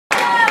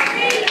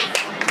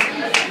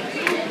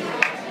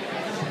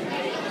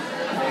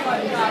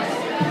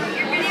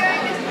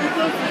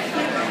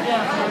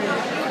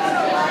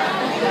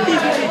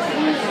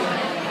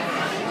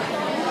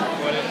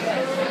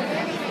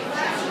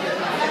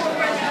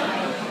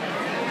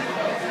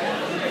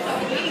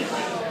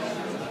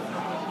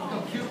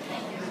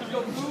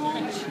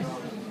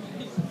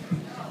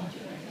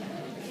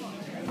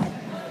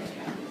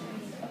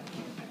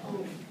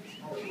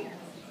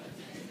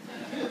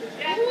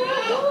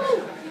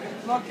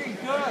Looking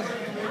good.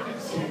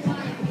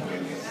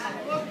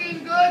 Looking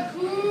good,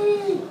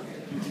 Koop.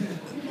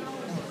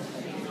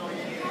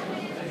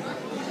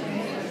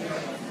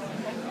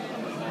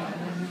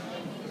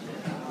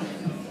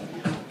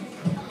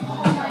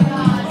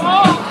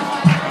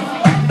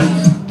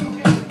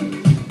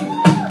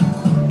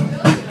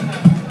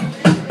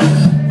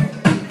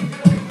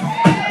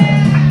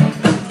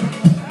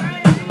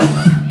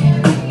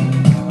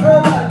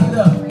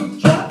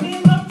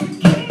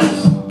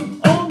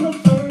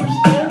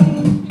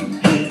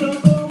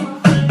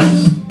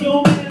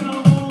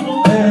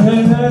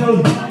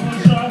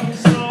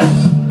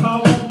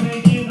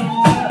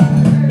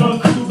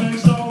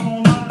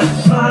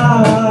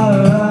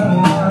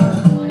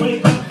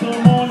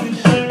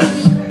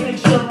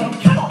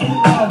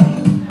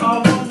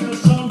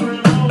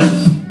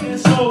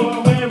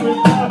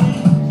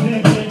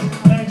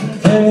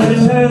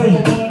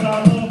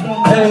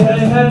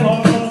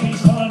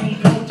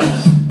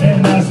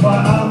 And that's why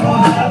I'm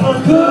gonna have a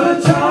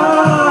good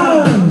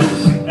time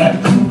at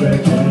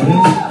Koubek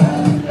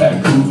Camp,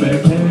 at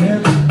Koubek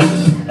Camp,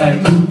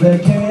 at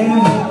Koubek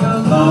Camp. The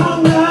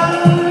long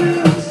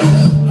nights,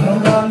 I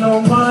don't got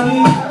no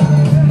money,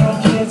 no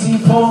kids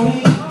eat for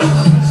me,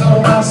 so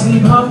I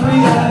sleep hungry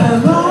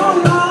at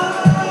long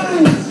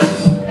nights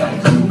at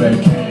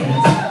Koubek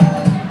Camp,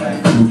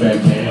 at Koubek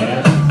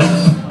Camp,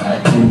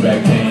 at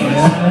Koubek Camp.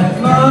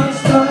 At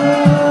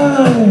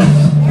lunchtime,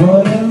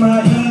 what am I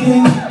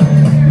eating?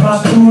 My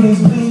food is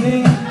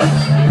bleeding,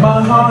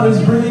 my heart is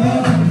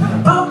breathing.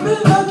 Up in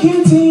the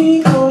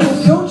canteen, oh, the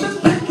coach is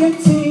picking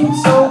team,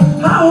 so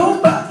I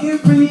hope I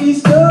get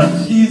Reece,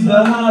 'cause he's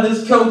the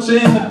hottest coach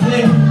in the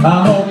game.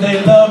 I hope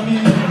they love me,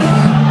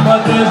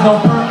 but there's no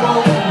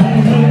purple.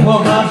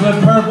 Well, mine's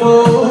with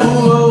purple.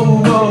 Whoa,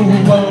 whoa,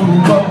 whoa,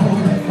 whoa.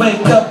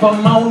 Wake up,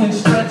 I'm moaning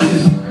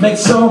stretches, make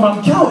sure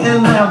I'm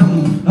counting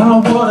loudly. I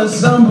wore a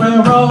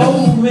sombrero,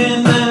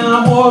 and then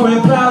I wore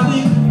it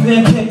proudly.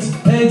 Pancakes,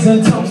 eggs,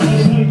 and toast.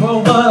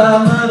 Well, but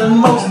I learned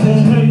most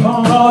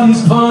on all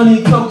these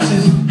funny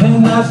coaches,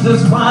 and that's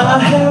just why I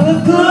had a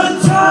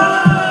good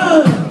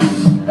time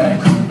at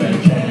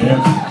Koubek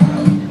Camp,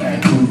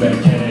 at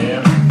Koubek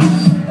Camp,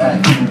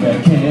 at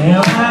Koubek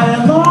Camp.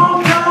 At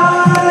long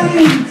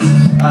nights,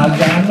 I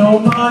got no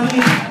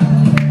money,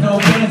 no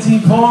fancy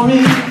for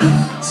me,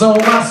 so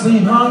I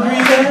sleep hungry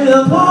at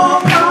the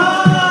long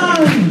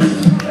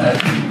nights at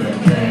Koubek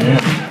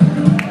Camp,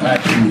 at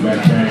Koubek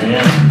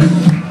Camp,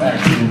 at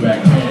Koubek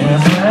Camp.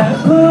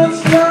 At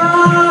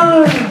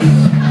lunchtime,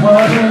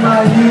 what am I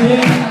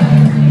eating?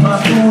 My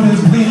food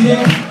is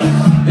bleeding,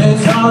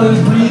 it's all is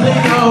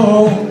breathing.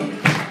 Oh,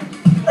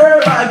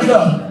 everybody get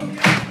up!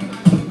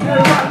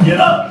 Everybody get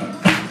up!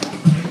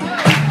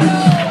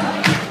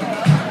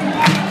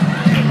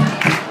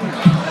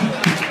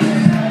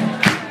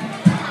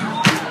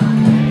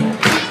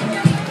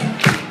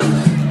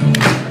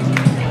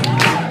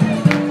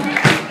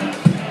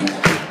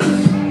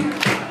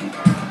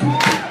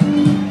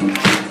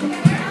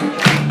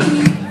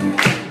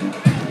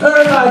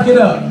 Everybody get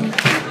up.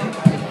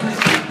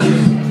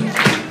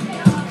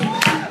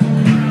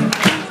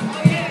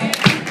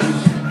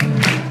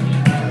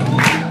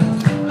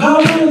 I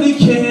really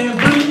can't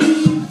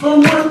breathe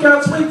from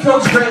workouts with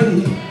Coach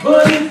Grady,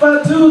 but if I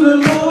do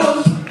them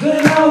more,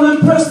 then I'll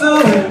impress the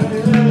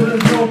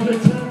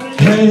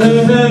hey,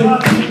 hey, hey.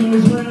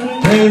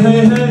 Hey,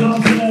 hey, hey.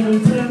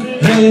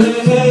 Hey, hey,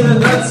 hey. And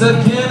once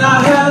again I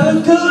had a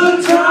good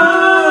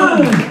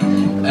time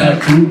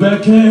at Koubek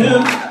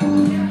Camp,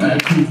 at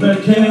Koubek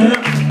Camp,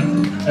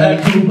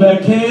 at Koubek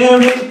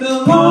Camp. Hit the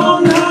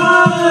long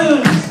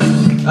nights,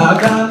 I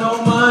got no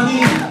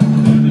money,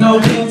 no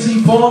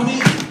canteen for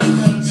me,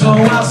 so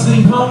I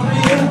sleep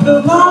hungry at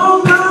the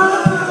long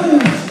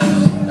nights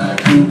at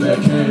Koubek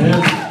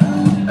Camp,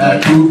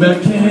 at Koubek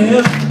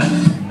Camp,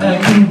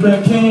 at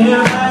Koubek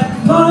Camp.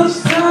 At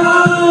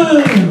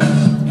lunchtime,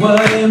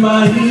 what am I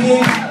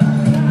eating?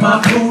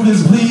 My food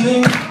is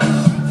bleeding,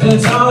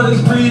 its heart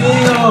is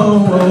breathing.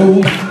 Oh,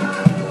 oh.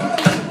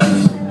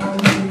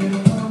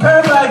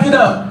 Everybody get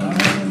up.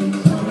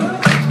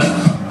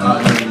 I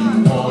know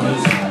you want it.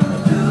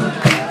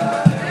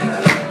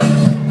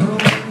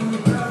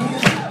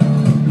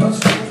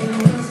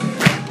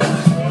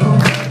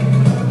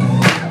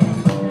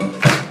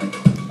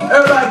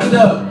 Everybody get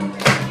up.